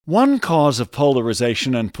One cause of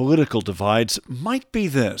polarization and political divides might be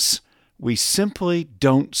this: we simply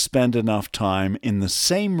don't spend enough time in the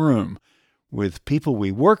same room with people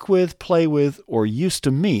we work with, play with, or used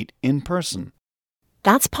to meet in person.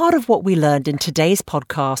 That's part of what we learned in today's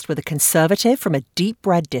podcast with a conservative from a deep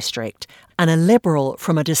red district and a liberal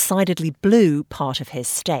from a decidedly blue part of his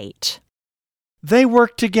state. They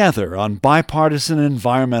worked together on bipartisan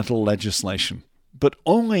environmental legislation, but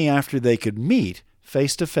only after they could meet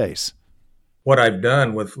face to face. What I've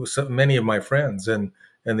done with many of my friends and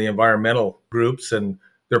the environmental groups, and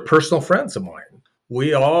they're personal friends of mine.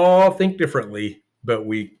 We all think differently, but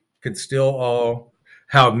we can still all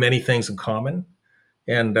have many things in common.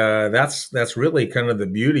 And that's really kind of the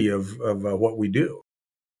beauty of what we do.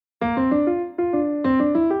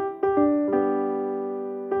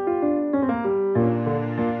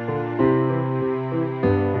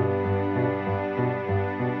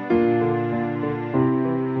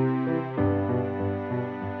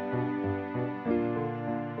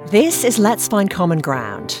 This is Let's Find Common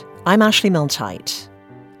Ground. I'm Ashley Milne-Tyte.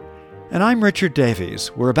 And I'm Richard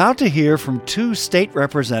Davies. We're about to hear from two state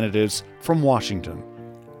representatives from Washington.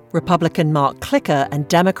 Republican Mark Klicker and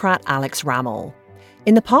Democrat Alex Ramel.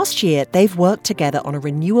 In the past year, they've worked together on a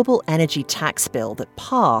renewable energy tax bill that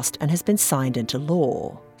passed and has been signed into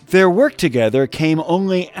law. Their work together came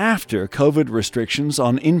only after COVID restrictions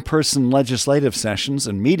on in-person legislative sessions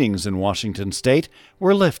and meetings in Washington state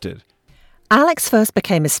were lifted. Alex first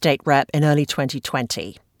became a state rep in early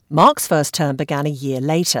 2020. Mark's first term began a year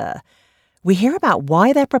later. We hear about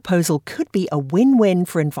why their proposal could be a win-win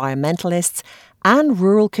for environmentalists and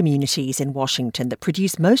rural communities in Washington that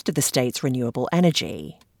produce most of the state's renewable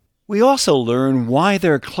energy. We also learn why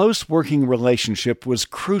their close working relationship was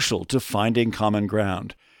crucial to finding common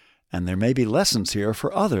ground. And there may be lessons here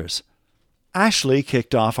for others. Ashley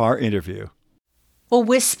kicked off our interview. Well,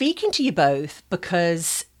 we're speaking to you both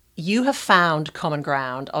because you have found common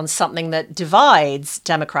ground on something that divides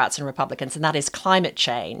Democrats and Republicans, and that is climate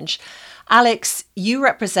change. Alex, you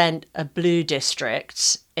represent a blue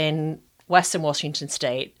district in Western Washington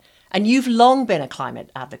state, and you've long been a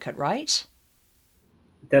climate advocate, right?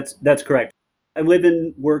 That's correct. I live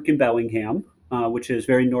and work in Bellingham, which is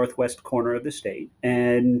very northwest corner of the state.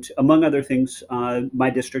 And among other things, my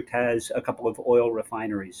district has a couple of oil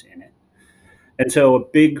refineries in it. And so a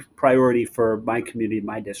big priority for my community,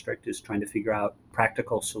 my district, is trying to figure out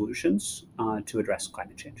practical solutions to address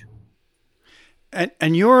climate change.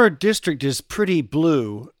 And your district is pretty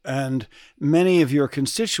blue, and many of your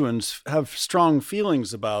constituents have strong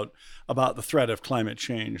feelings about the threat of climate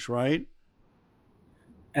change, right?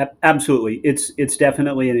 Absolutely. It's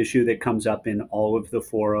definitely an issue that comes up in all of the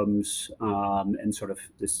forums, and sort of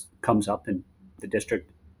this comes up, and the district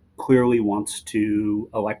clearly wants to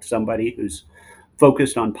elect somebody who's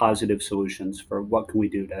focused on positive solutions for what can we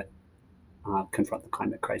do to confront the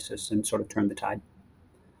climate crisis and sort of turn the tide.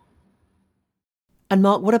 And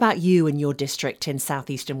Mark, what about you and your district in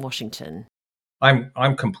southeastern Washington?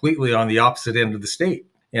 I'm completely on the opposite end of the state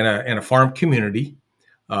in a farm community,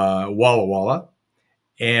 Walla Walla,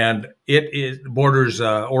 and it borders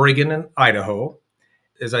Oregon and Idaho.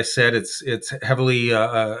 As I said, it's heavily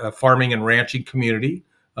a farming and ranching community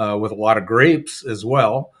with a lot of grapes as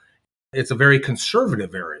well. It's a very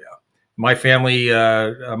conservative area. My family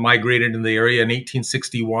migrated in the area in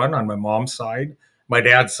 1861 on my mom's side. My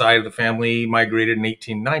dad's side of the family migrated in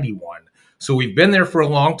 1891. So we've been there for a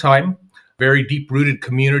long time, very deep-rooted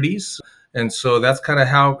communities. And so that's kind of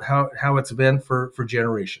how it's been for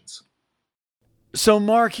generations. So,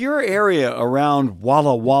 Mark, your area around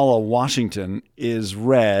Walla Walla, Washington is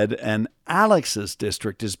red, and Alex's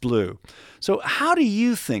district is blue. So how do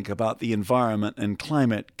you think about the environment and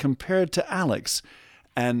climate compared to Alex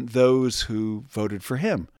and those who voted for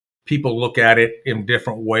him? People look at it in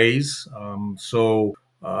different ways. You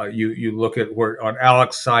look at where on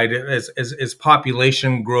Alex's side as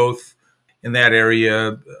population growth in that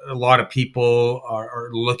area, a lot of people are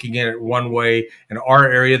looking at it one way. In our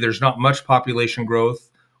area, there's not much population growth.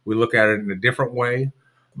 We look at it in a different way.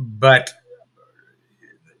 But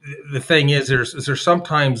the thing is, there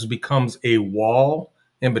sometimes becomes a wall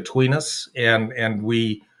in between us, and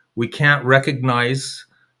we can't recognize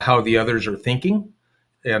how the others are thinking.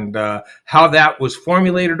 And how that was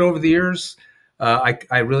formulated over the years,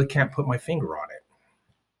 I really can't put my finger on it.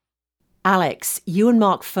 Alex, you and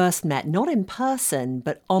Mark first met not in person,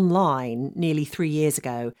 but online nearly 3 years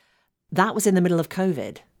ago. That was in the middle of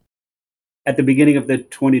COVID. At the beginning of the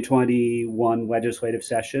 2021 legislative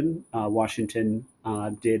session, Washington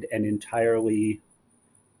did an entirely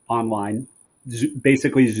online,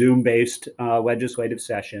 basically Zoom-based legislative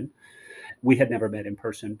session. We had never met in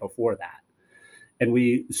person before that. And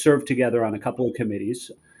we served together on a couple of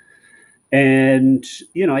committees. And,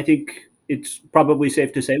 I think it's probably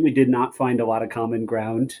safe to say we did not find a lot of common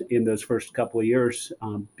ground in those first couple of years,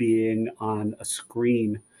 being on a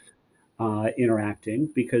screen, interacting,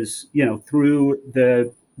 because, through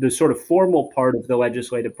the sort of formal part of the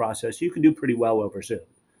legislative process, you can do pretty well over Zoom.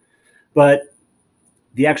 But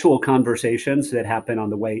the actual conversations that happen on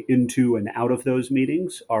the way into and out of those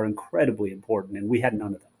meetings are incredibly important, and we had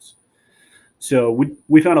none of those. So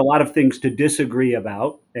we found a lot of things to disagree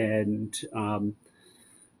about, and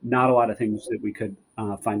not a lot of things that we could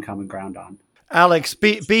find common ground on. Alex,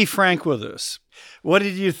 be frank with us. What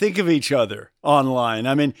did you think of each other online?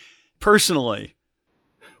 I mean, personally.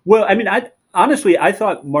 Well, I mean, I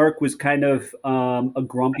thought Mark was kind of a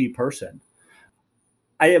grumpy person.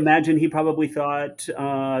 I imagine he probably thought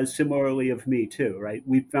similarly of me too, right?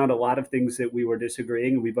 We found a lot of things that we were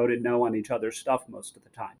disagreeing, and we voted no on each other's stuff most of the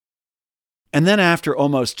time. And then after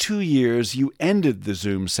almost 2 years, you ended the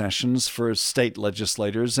Zoom sessions for state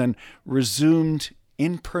legislators and resumed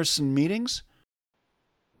in-person meetings?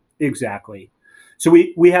 Exactly. So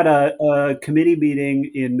we had a committee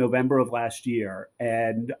meeting in November of last year,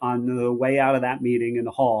 and on the way out of that meeting in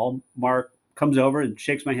the hall, Mark comes over and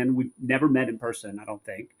shakes my hand. We've never met in person, I don't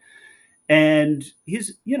think. And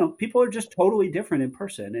he's, people are just totally different in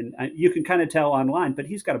person. And you can kind of tell online, but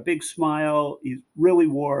he's got a big smile. He's really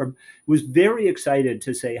warm. Was very excited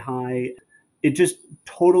to say hi. It just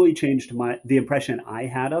totally changed the impression I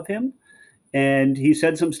had of him. And he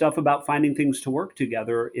said some stuff about finding things to work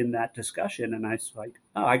together in that discussion. And I was like,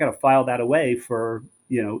 oh, I got to file that away for,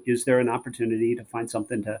 is there an opportunity to find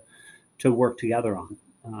something to work together on?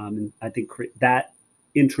 And I think that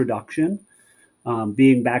introduction,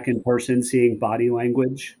 being back in person, seeing body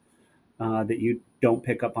language that you don't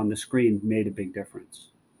pick up on the screen, made a big difference.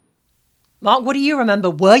 Mark, what do you remember?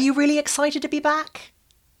 Were you really excited to be back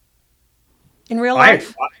in real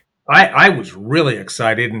life? I was really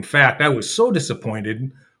excited. In fact, I was so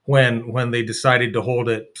disappointed when they decided to hold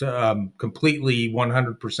it completely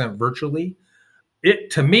 100% virtually.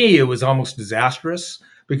 To me, it was almost disastrous,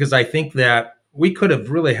 because I think that we could have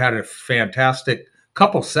really had a fantastic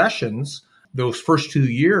couple sessions those first 2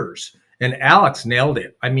 years. And Alex nailed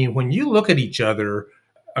it. I mean, when you look at each other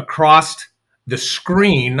across the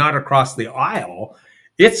screen, not across the aisle,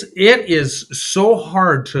 it is so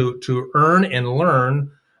hard to earn and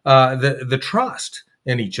learn the trust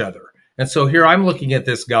in each other. And so here I'm looking at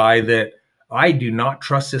this guy that I do not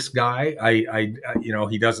trust. This guy, I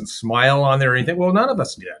he doesn't smile on there or anything. Well, none of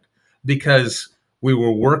us did, because we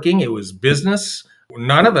were working. It was business.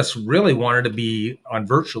 None of us really wanted to be on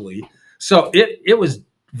virtually. So it was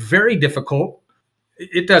very difficult.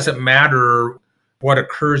 It doesn't matter what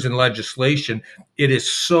occurs in legislation. It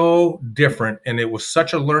is so different. And it was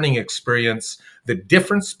such a learning experience, the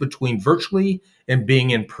difference between virtually and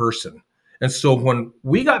being in person. And so when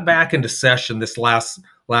we got back into session this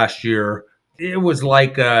last year, it was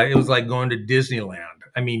like going to Disneyland.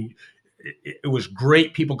 I mean, it was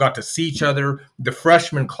great. People got to see each other. The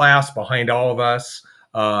freshman class behind all of us,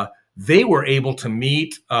 they were able to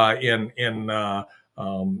meet in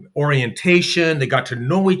orientation. They got to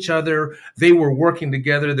know each other. They were working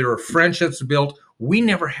together. There were friendships built. We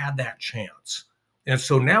never had that chance. And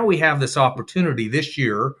so now we have this opportunity this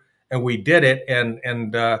year, and we did it.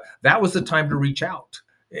 And that was the time to reach out.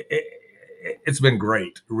 It's been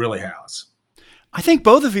great. It really has. I think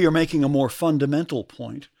both of you are making a more fundamental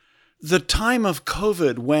point. The time of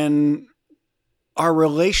COVID, when our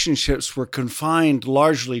relationships were confined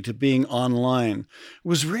largely to being online,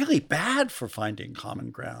 was really bad for finding common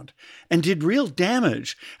ground and did real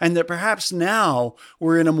damage. And that perhaps now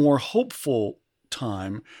we're in a more hopeful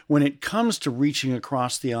time when it comes to reaching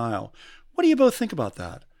across the aisle. What do you both think about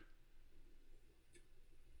that?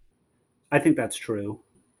 I think that's true.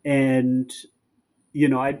 And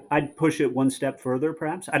I'd push it one step further,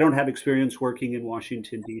 perhaps. I don't have experience working in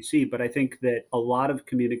Washington, D.C., but I think that a lot of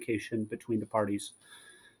communication between the parties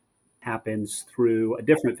happens through a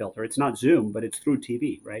different filter. It's not Zoom, but it's through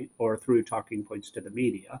TV, right? Or through talking points to the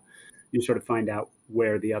media. You sort of find out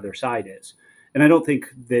where the other side is. And I don't think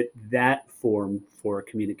that form for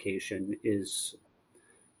communication is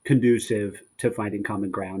conducive to finding common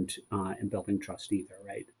ground and building trust either,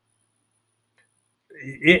 right?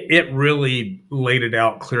 It really laid it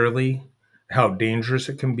out clearly how dangerous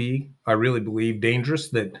it can be. I really believe dangerous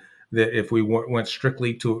that if we went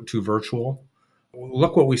strictly to virtual.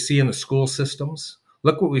 Look what we see in the school systems.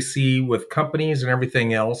 Look what we see with companies and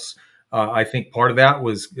everything else. I think part of that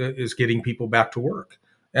is getting people back to work.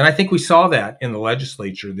 And I think we saw that in the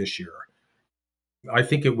legislature this year. I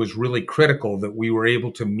think it was really critical that we were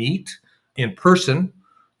able to meet in person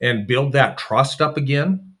and build that trust up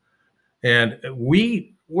again. And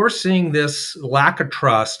we're seeing this lack of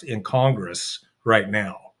trust in Congress right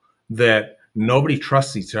now, that nobody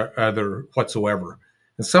trusts each other whatsoever.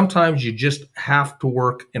 And sometimes you just have to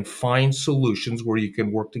work and find solutions where you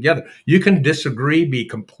can work together. You can disagree, be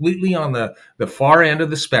completely on the far end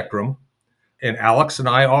of the spectrum, and Alex and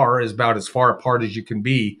I are about as far apart as you can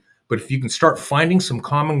be. But if you can start finding some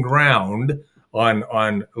common ground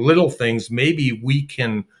on little things, maybe we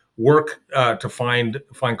can work to find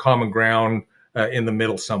common ground in the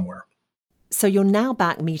middle somewhere. So you're now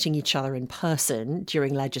back meeting each other in person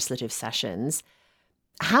during legislative sessions.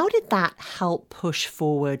 How did that help push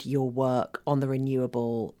forward your work on the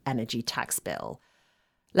renewable energy tax bill?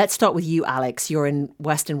 Let's start with you, Alex. You're in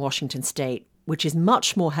Western Washington State, which is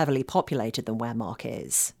much more heavily populated than where Mark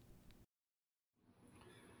is.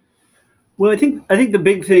 Well, I think the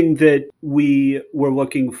big thing that we were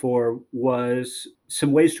looking for was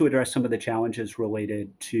some ways to address some of the challenges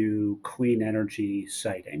related to clean energy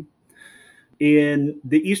siting. In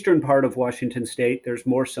the eastern part of Washington State, there's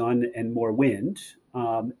more sun and more wind,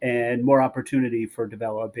 and more opportunity for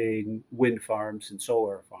developing wind farms and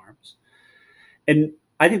solar farms. And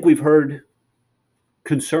I think we've heard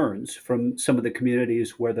concerns from some of the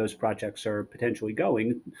communities where those projects are potentially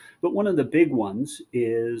going. But one of the big ones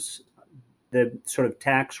is the sort of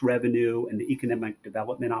tax revenue and the economic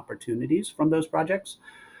development opportunities from those projects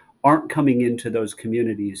aren't coming into those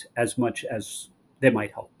communities as much as they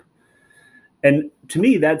might hope. And to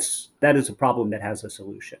me, that is a problem that has a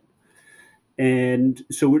solution. And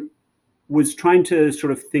so it was trying to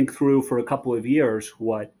sort of think through for a couple of years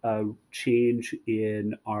what a change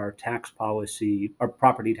in our tax policy, our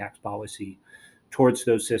property tax policy towards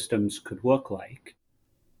those systems could look like.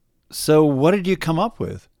 So what did you come up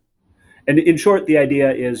with? And in short, the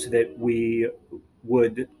idea is that we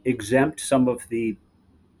would exempt some of the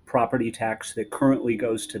property tax that currently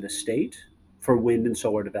goes to the state for wind and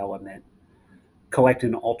solar development, collect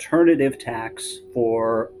an alternative tax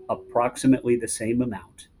for approximately the same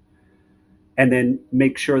amount, and then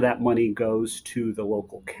make sure that money goes to the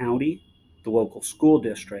local county, the local school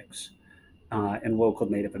districts, and local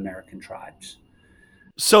Native American tribes.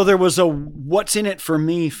 So there was a what's in it for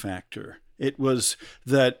me factor. It was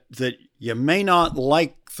that you may not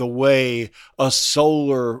like the way a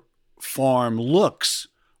solar farm looks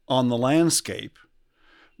on the landscape,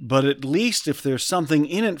 but at least if there's something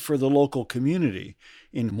in it for the local community,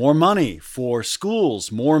 in more money for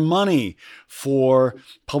schools, more money for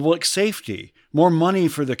public safety, more money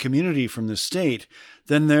for the community from the state,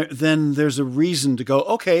 then there's a reason to go,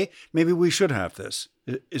 okay, maybe we should have this.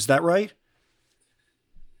 Is that right?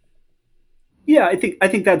 Yeah, I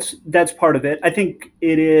think that's part of it. I think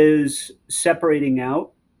it is separating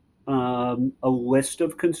out a list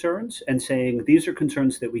of concerns and saying these are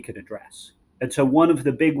concerns that we could address. And so one of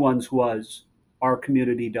the big ones was our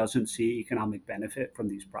community doesn't see economic benefit from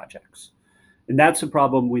these projects. And that's a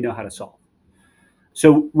problem we know how to solve.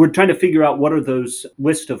 So we're trying to figure out what are those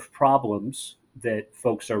list of problems that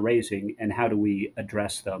folks are raising and how do we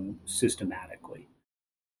address them systematically.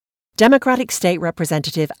 Democratic State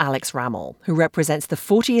Representative Alex Ramel, who represents the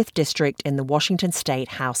 40th District in the Washington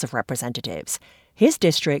State House of Representatives. His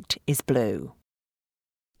district is blue.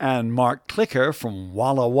 And Mark Klicker from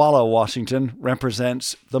Walla Walla, Washington,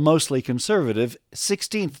 represents the mostly conservative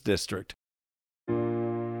 16th District.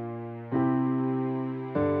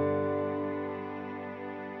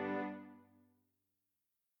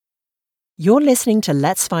 You're listening to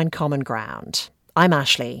Let's Find Common Ground. I'm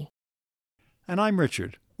Ashley. And I'm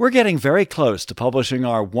Richard. We're getting very close to publishing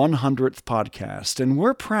our 100th podcast, and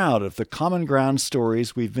we're proud of the common ground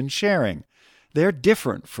stories we've been sharing. They're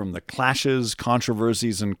different from the clashes,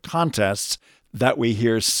 controversies, and contests that we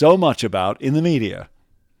hear so much about in the media.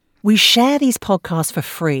 We share these podcasts for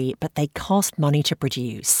free, but they cost money to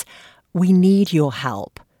produce. We need your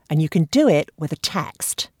help, and you can do it with a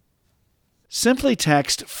text. Simply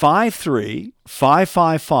text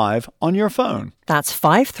 53555 on your phone. That's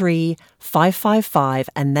 53555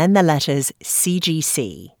 and then the letters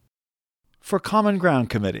CGC. For Common Ground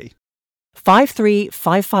Committee.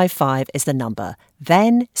 53555 is the number,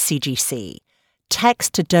 then CGC.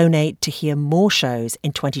 Text to donate to hear more shows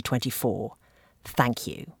in 2024. Thank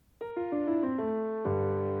you.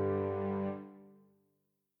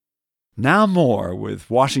 Now more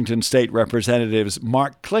with Washington State Representatives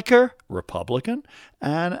Mark Klicker, Republican,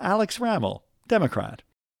 and Alex Ramel, Democrat.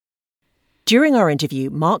 During our interview,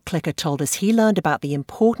 Mark Klicker told us he learned about the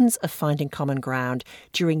importance of finding common ground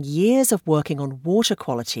during years of working on water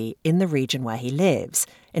quality in the region where he lives,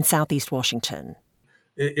 in Southeast Washington.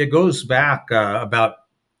 it goes back about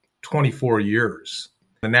 24 years.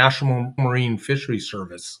 The National Marine Fisheries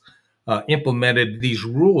Service implemented these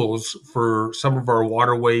rules for some of our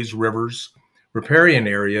waterways, rivers, riparian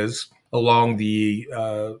areas along the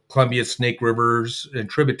Columbia, Snake Rivers, and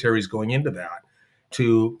tributaries going into that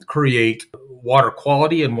to create water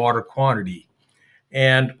quality and water quantity.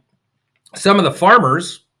 And some of the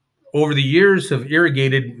farmers over the years have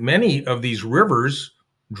irrigated many of these rivers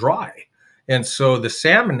dry. And so the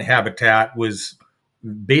salmon habitat was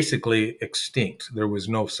basically extinct. There was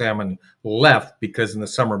no salmon left because in the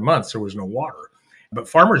summer months there was no water. But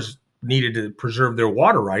farmers needed to preserve their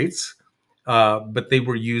water rights, but they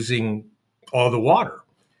were using all the water.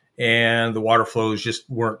 And the water flows just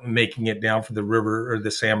weren't making it down for the river or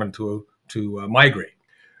the salmon to migrate.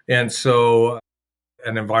 And so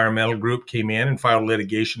an environmental group came in and filed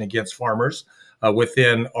litigation against farmers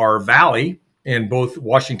within our valley in both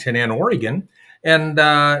Washington and Oregon. And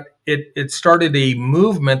it started a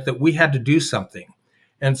movement that we had to do something.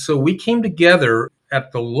 And so we came together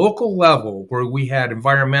at the local level where we had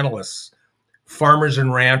environmentalists, farmers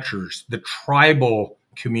and ranchers, the tribal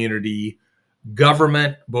community,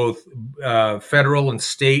 government, both federal and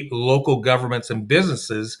state, local governments and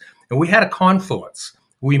businesses. And we had a confluence.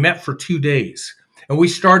 We met for 2 days. And we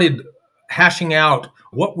started hashing out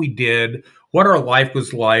what we did, what our life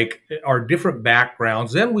was like, our different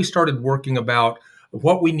backgrounds. Then we started working about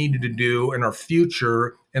what we needed to do in our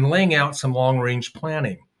future and laying out some long-range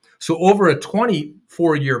planning. So over a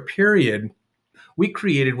 24-year period, we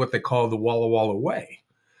created what they call the Walla Walla Way.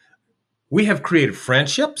 We have created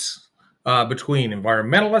friendships between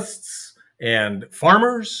environmentalists and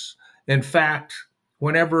farmers. In fact,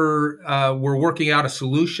 whenever we're working out a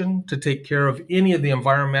solution to take care of any of the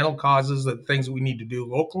environmental causes, the things we need to do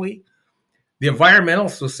locally, the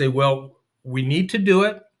environmentalists will say, well, we need to do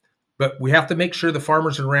it, but we have to make sure the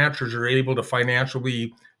farmers and ranchers are able to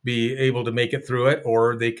financially be able to make it through it,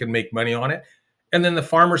 or they can make money on it. And then the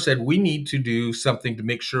farmer said, we need to do something to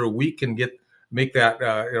make sure we can make that,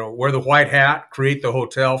 wear the white hat, create the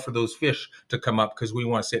hotel for those fish to come up because we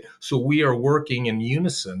want to see it. So we are working in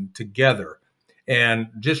unison together. And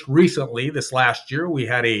just recently, this last year, we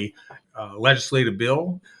had a legislative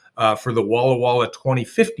bill for the Walla Walla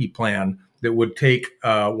 2050 plan that would take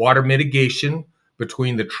water mitigation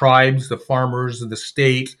between the tribes, the farmers, and the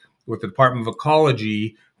state with the Department of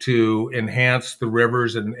Ecology to enhance the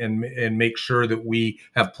rivers and make sure that we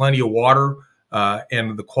have plenty of water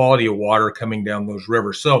and the quality of water coming down those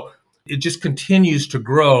rivers. So it just continues to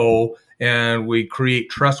grow, and we create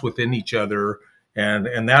trust within each other.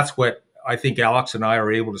 And that's what I think Alex and I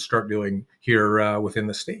are able to start doing here within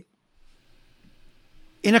the state.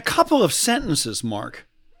 In a couple of sentences, Mark,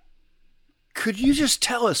 could you just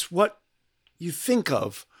tell us what you think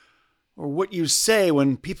of or what you say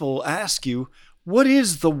when people ask you, what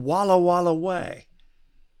is the Walla Walla Way?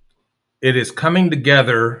 It is coming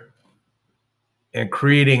together and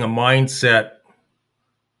creating a mindset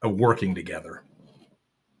of working together.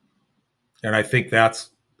 And I think that's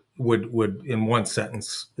would in one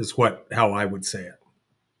sentence is how I would say it.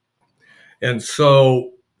 And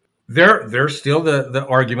so there's still the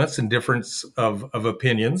arguments and difference of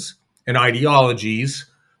opinions and ideologies,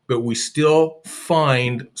 but we still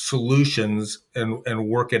find solutions and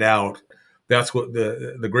work it out. That's what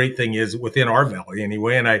the great thing is within our valley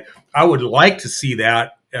anyway. And I would like to see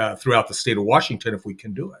that throughout the state of Washington if we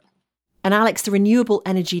can do it. And Alex, the renewable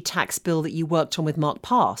energy tax bill that you worked on with Mark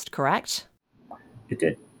passed, correct? It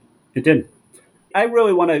did. I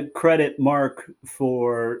really want to credit Mark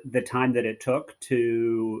for the time that it took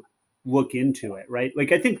to look into it, right?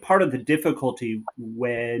 Like, I think part of the difficulty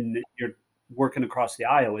when you're working across the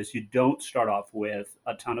aisle is you don't start off with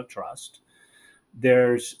a ton of trust.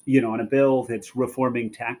 There's, in a bill that's reforming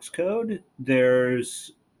tax code,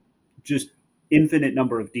 there's just infinite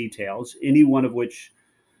number of details, any one of which,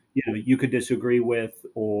 you could disagree with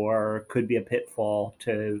or could be a pitfall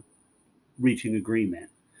to reaching agreement.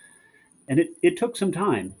 And it took some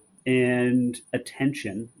time and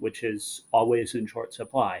attention, which is always in short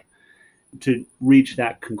supply, to reach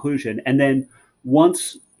that conclusion. And then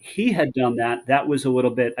once he had done that, that was a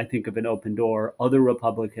little bit, I think, of an open door. Other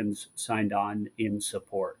Republicans signed on in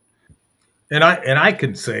support. And I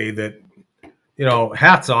can say that,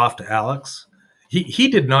 hats off to Alex. He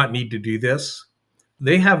did not need to do this.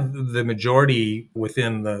 They have the majority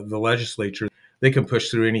within the legislature. They can push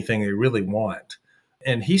through anything they really want.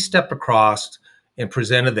 And he stepped across and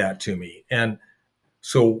presented that to me. And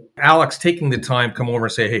so Alex taking the time, come over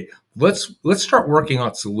and say, hey, let's start working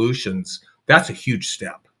on solutions. That's a huge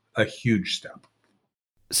step.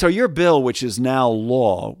 So your bill, which is now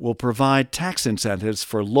law, will provide tax incentives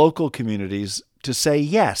for local communities to say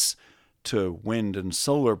yes to wind and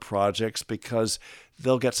solar projects because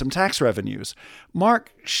they'll get some tax revenues.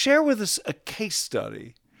 Mark, share with us a case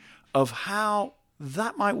study of how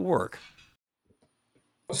that might work.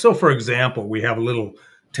 So, for example, we have a little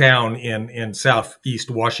town in southeast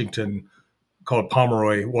Washington called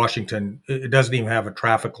Pomeroy, Washington. It doesn't even have a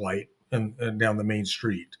traffic light down the main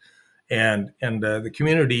street. And the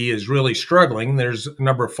community is really struggling. There's a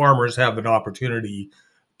number of farmers have an opportunity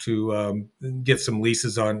to get some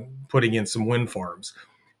leases on putting in some wind farms,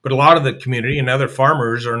 but a lot of the community and other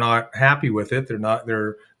farmers are not happy with it.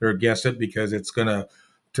 They're against it because it's gonna,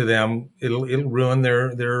 to them, it'll ruin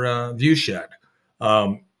their view shed.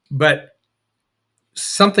 But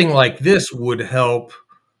something like this would help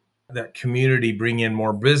that community bring in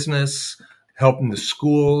more business, helping the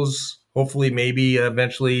schools, hopefully, maybe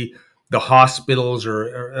eventually the hospitals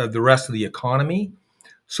or the rest of the economy.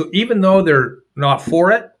 So even though they're not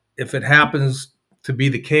for it, if it happens to be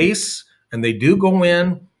the case and they do go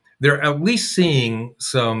in, they're at least seeing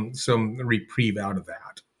some reprieve out of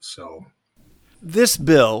that. So this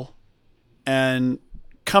bill and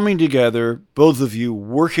coming together, both of you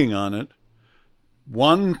working on it,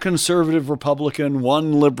 one conservative Republican,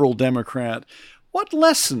 one liberal Democrat, what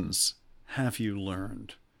lessons have you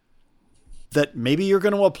learned that maybe you're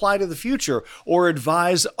going to apply to the future or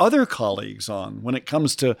advise other colleagues on when it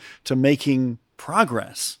comes to making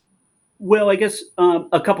progress? Well, I guess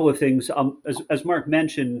a couple of things. As Mark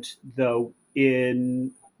mentioned, though,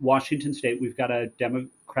 in Washington State, we've got a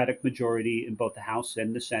Democratic majority in both the House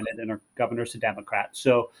and the Senate, and our governor's a Democrat.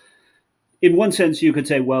 So in one sense, you could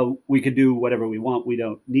say, well, we could do whatever we want. We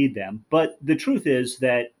don't need them. But the truth is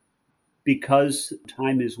that because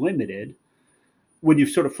time is limited, when you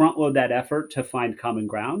sort of front load that effort to find common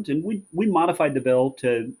ground, and we modified the bill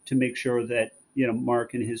to make sure that,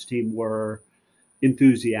 Mark and his team were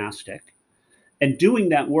enthusiastic. And doing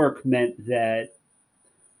that work meant that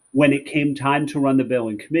when it came time to run the bill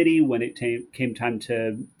in committee, when it came time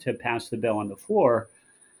to pass the bill on the floor,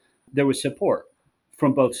 there was support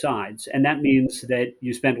from both sides. And that means that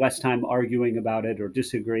you spend less time arguing about it or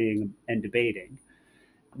disagreeing and debating.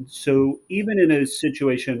 So even in a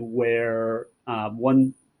situation where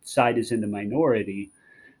one side is in the minority,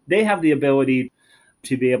 they have the ability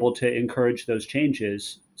to be able to encourage those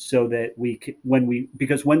changes so that when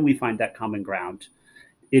we find that common ground,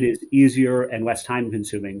 it is easier and less time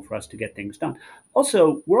consuming for us to get things done.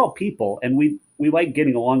 Also, we're all people and we like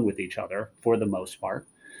getting along with each other for the most part.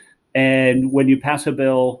 And when you pass a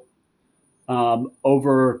bill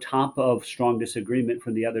over top of strong disagreement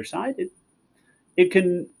from the other side, it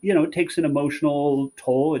can, it takes an emotional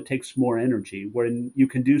toll. It takes more energy. When you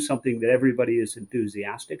can do something that everybody is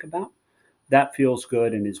enthusiastic about, that feels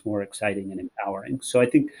good and is more exciting and empowering. So I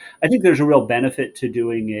think there's a real benefit to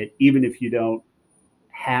doing it, even if you don't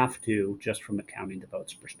have to, just from a counting the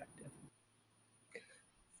votes perspective.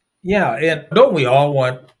 yeah, and don't we all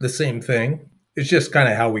want the same thing? It's just kind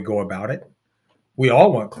of how we go about it. We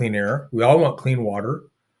all want clean air. We all want clean water.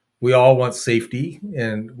 We all want safety,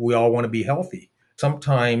 and we all want to be healthy.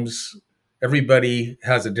 Sometimes everybody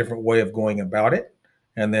has a different way of going about it,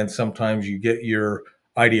 and then sometimes you get your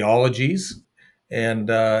ideologies, and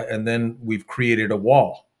then we've created a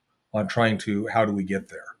wall on trying to, how do we get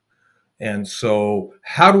there? And so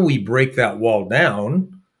how do we break that wall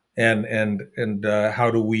down, and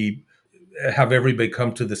how do we have everybody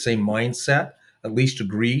come to the same mindset, at least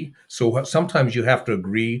agree? So sometimes you have to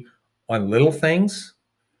agree on little things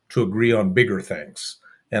to agree on bigger things.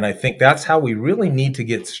 And I think that's how we really need to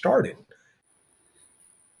get started.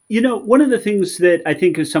 One of the things that I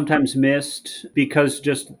think is sometimes missed because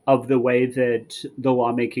just of the way that the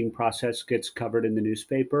lawmaking process gets covered in the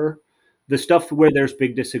newspaper, the stuff where there's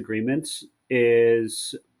big disagreements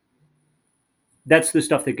that's the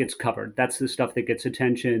stuff that gets covered. That's the stuff that gets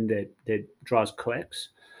attention, that draws clicks.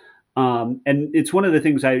 And it's one of the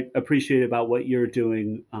things I appreciate about what you're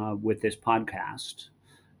doing with this podcast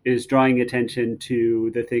is drawing attention to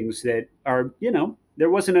the things that are, there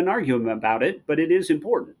wasn't an argument about it, but it is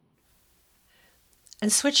important.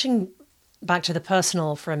 And switching back to the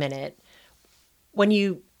personal for a minute, when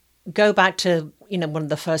you go back to, one of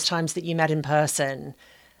the first times that you met in person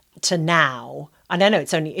to now, and I know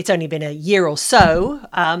it's only been a year or so,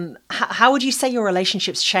 how would you say your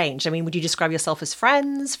relationships changed? I mean, would you describe yourself as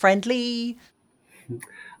friends, friendly?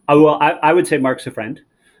 Well, I would say Mark's a friend.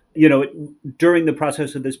 During the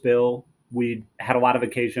process of this bill, we had a lot of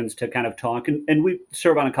occasions to kind of talk, and we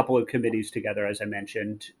serve on a couple of committees together, as I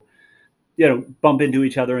mentioned. bump into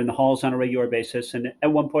each other in the halls on a regular basis. And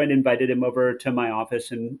at one point invited him over to my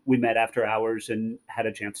office, and we met after hours and had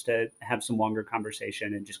a chance to have some longer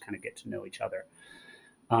conversation and just kind of get to know each other.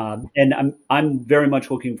 And I'm very much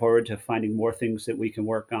looking forward to finding more things that we can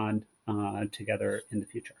work on together in the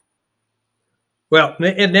future. Well,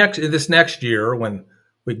 this next year, when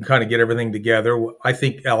we can kind of get everything together, I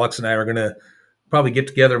think Alex and I are going to probably get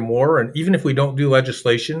together more. And even if we don't do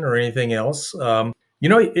legislation or anything else,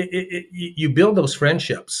 you build those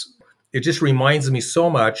friendships. It just reminds me so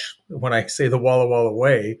much when I say the Walla Walla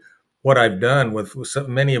way, what I've done with so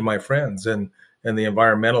many of my friends and the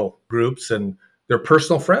environmental groups, and they're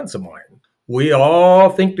personal friends of mine. We all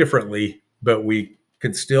think differently, but we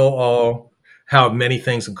can still all have many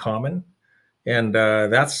things in common. And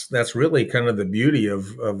that's really kind of the beauty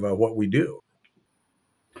of what we do.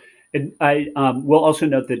 And I will also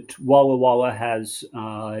note that Walla Walla has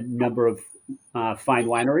a number of fine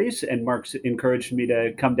wineries, and Mark's encouraged me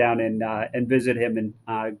to come down and visit him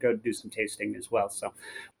and go do some tasting as well. So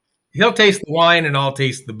he'll taste the wine and I'll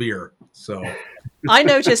taste the beer. So I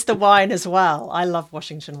noticed the wine as well. I love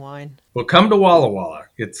Washington wine. Well, come to Walla Walla.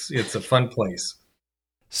 It's a fun place.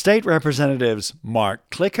 State Representatives Mark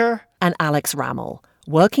Klicker and Alex Ramel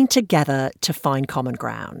working together to find common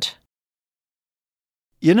ground.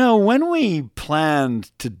 When we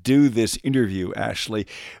planned to do this interview, Ashley,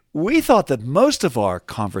 we thought that most of our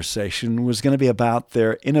conversation was going to be about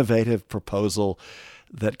their innovative proposal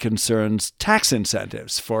that concerns tax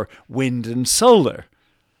incentives for wind and solar.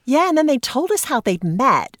 Yeah, and then they told us how they'd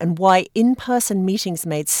met and why in-person meetings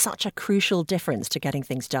made such a crucial difference to getting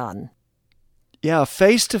things done. Yeah,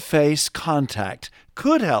 face-to-face contact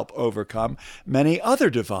could help overcome many other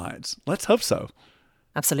divides. Let's hope so.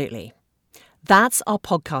 Absolutely. That's our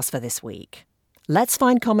podcast for this week. Let's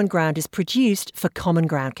Find Common Ground is produced for Common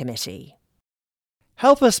Ground Committee.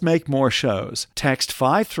 Help us make more shows. Text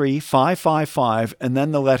 53555 and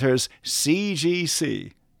then the letters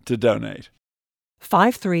CGC to donate.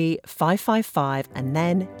 53555 and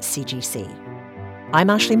then CGC. I'm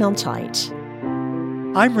Ashley Milne-Tyte.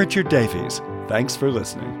 I'm Richard Davies. Thanks for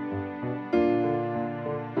listening.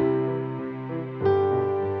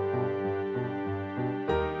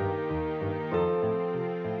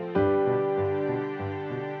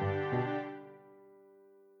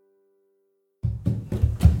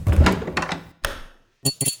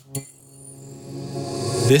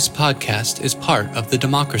 This podcast is part of the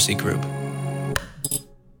Democracy Group.